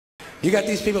You got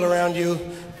these people around you.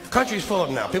 The country's full of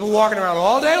them now. People walking around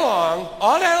all day long,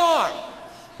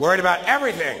 worried about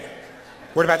everything.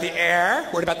 Worried about the air,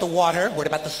 worried about the water, worried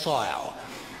about the soil.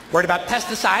 Worried about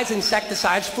pesticides,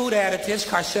 insecticides, food additives,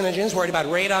 carcinogens, worried about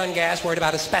radon gas, worried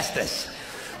about asbestos.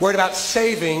 Worried about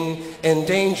saving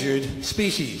endangered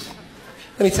species.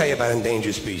 Let me tell you about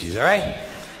endangered species, all right?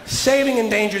 Saving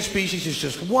endangered species is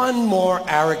just one more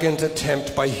arrogant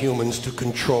attempt by humans to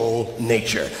control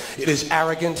nature. It is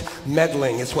arrogant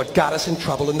meddling. It's what got us in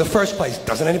trouble in the first place.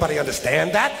 Doesn't anybody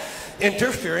understand that?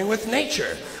 Interfering with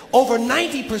nature. Over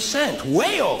 90%,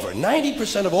 way over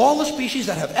 90% of all the species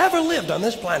that have ever lived on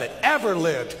this planet,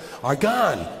 are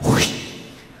gone. Whoosh.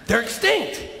 They're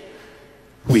extinct.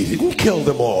 We didn't kill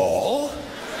them all.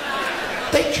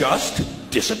 They just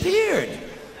disappeared.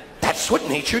 That's what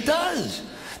nature does.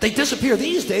 They disappear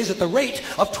these days at the rate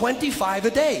of 25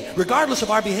 a day, regardless of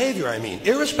our behavior, I mean.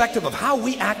 Irrespective of how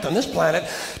we act on this planet,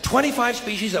 25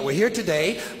 species that were here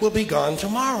today will be gone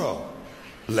tomorrow.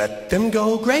 Let them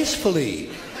go gracefully.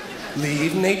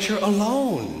 Leave nature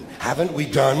alone. Haven't we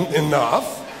done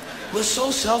enough? We're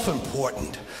so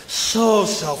self-important. So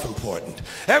self-important.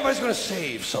 Everybody's going to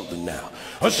save something now.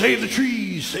 I'll save the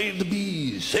trees, save the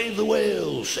bees, save the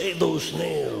whales, save those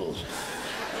snails.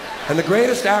 And the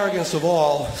greatest arrogance of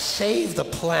all, save the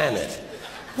planet.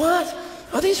 What?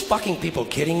 Are these fucking people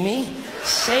kidding me?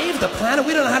 Save the planet?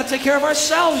 We don't know how to take care of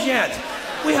ourselves yet.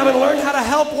 We haven't learned how to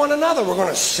help one another. We're going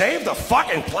to save the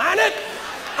fucking planet?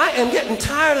 I am getting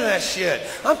tired of that shit.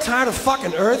 I'm tired of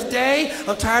fucking Earth Day.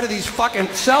 I'm tired of these fucking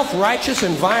self-righteous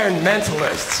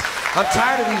environmentalists. I'm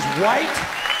tired of these white,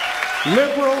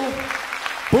 liberal,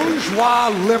 bourgeois,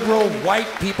 liberal, white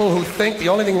people who think the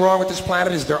only thing wrong with this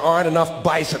planet is there aren't enough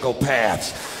bicycle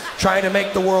paths. Trying to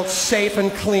make the world safe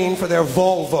and clean for their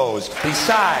Volvos.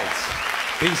 Besides,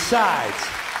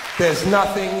 there's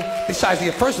nothing,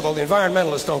 first of all, the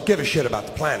environmentalists don't give a shit about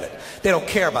the planet. They don't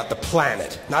care about the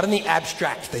planet. Not in the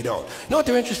abstract, they don't. You know what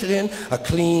they're interested in? A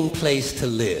clean place to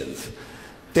live.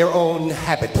 Their own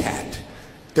habitat.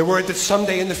 They're worried that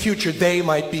someday in the future they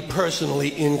might be personally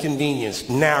inconvenienced.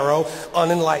 Narrow,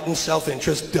 unenlightened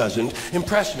self-interest doesn't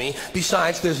impress me.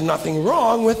 Besides, there's nothing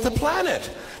wrong with the planet.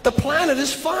 The planet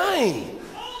is fine.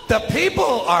 The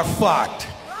people are fucked.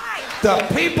 The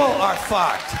people are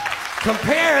fucked.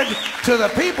 Compared to the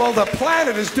people, the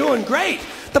planet is doing great.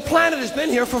 The planet has been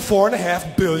here for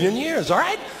 4.5 billion years, all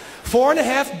right?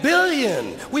 4.5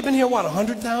 billion. We've been here, what,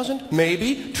 100,000?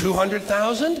 Maybe.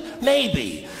 200,000?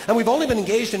 Maybe. And we've only been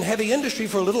engaged in heavy industry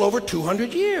for a little over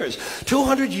 200 years.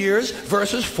 200 years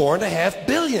versus 4.5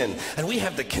 billion. And we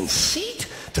have the conceit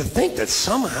to think that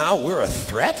somehow we're a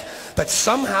threat? That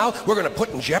somehow we're going to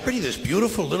put in jeopardy this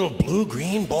beautiful little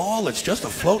blue-green ball that's just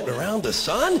floating around the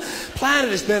sun?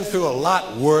 Planet has been through a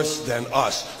lot worse than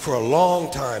us for a long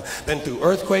time. Been through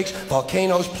earthquakes,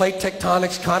 volcanoes, plate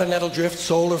tectonics, continental drift,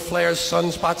 solar flares,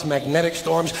 sunspots, magnetic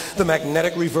storms, the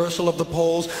magnetic reversal of the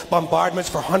poles, bombardments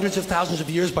for hundreds of thousands of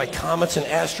years by comets and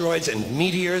asteroids and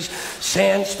meteors,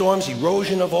 sandstorms,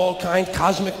 erosion of all kinds,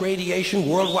 cosmic radiation,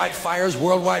 worldwide fires,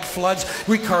 worldwide floods,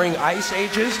 recurring ice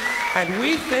ages, and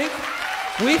we think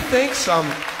some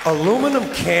aluminum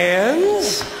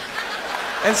cans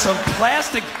and some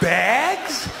plastic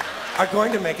bags are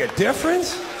going to make a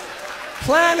difference?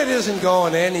 Planet isn't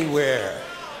going anywhere.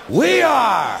 We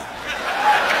are.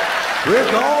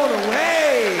 We're going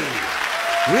away.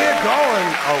 We're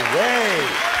going away.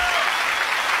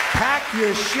 Pack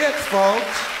your shit,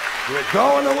 folks. We're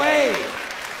going away.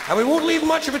 And we won't leave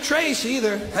much of a trace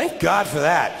either. Thank God for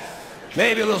that.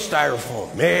 Maybe a little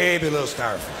styrofoam. Maybe a little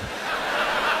styrofoam.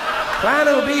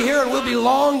 Planet will be here and we'll be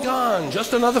long gone.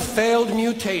 Just another failed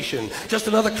mutation. Just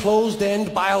another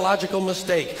closed-end biological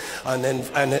mistake. An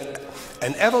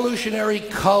evolutionary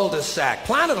cul-de-sac.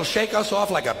 Planet will shake us off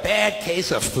like a bad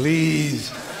case of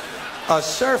fleas. A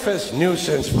surface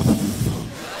nuisance.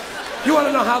 You want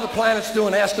to know how the planet's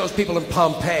doing? Ask those people in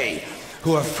Pompeii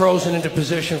who are frozen into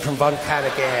position from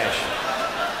volcanic ash.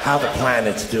 How the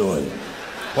planet's doing.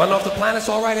 Want to know if the planet's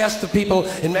all right? Ask the people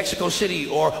in Mexico City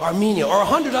or Armenia or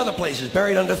 100 other places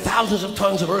buried under thousands of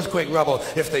tons of earthquake rubble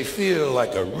if they feel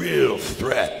like a real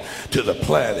threat to the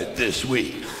planet this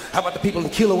week. How about the people in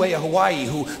Kilauea, Hawaii,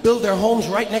 who build their homes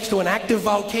right next to an active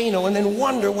volcano and then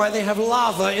wonder why they have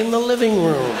lava in the living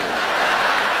room?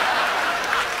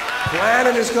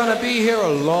 Planet is going to be here a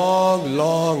long,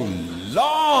 long,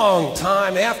 long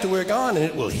time after we're gone, and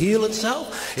it will heal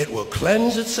itself, it will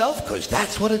cleanse itself, because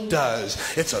that's what it does.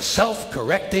 It's a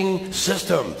self-correcting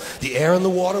system. The air and the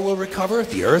water will recover,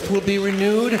 the earth will be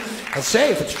renewed, and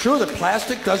say, if it's true that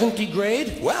plastic doesn't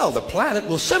degrade, well, the planet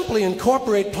will simply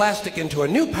incorporate plastic into a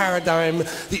new paradigm,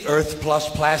 the Earth plus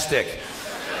plastic.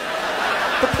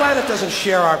 The planet doesn't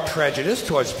share our prejudice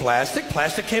towards plastic.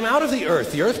 Plastic came out of the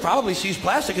Earth. The Earth probably sees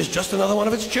plastic as just another one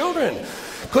of its children.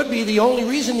 Could be the only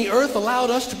reason the Earth allowed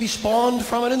us to be spawned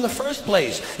from it in the first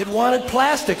place. It wanted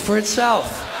plastic for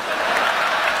itself.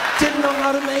 Didn't know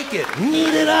how to make it.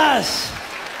 Needed us.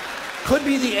 Could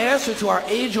be the answer to our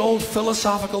age-old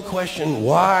philosophical question,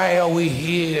 why are we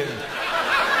here?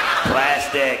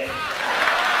 Plastic.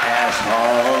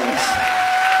 Assholes.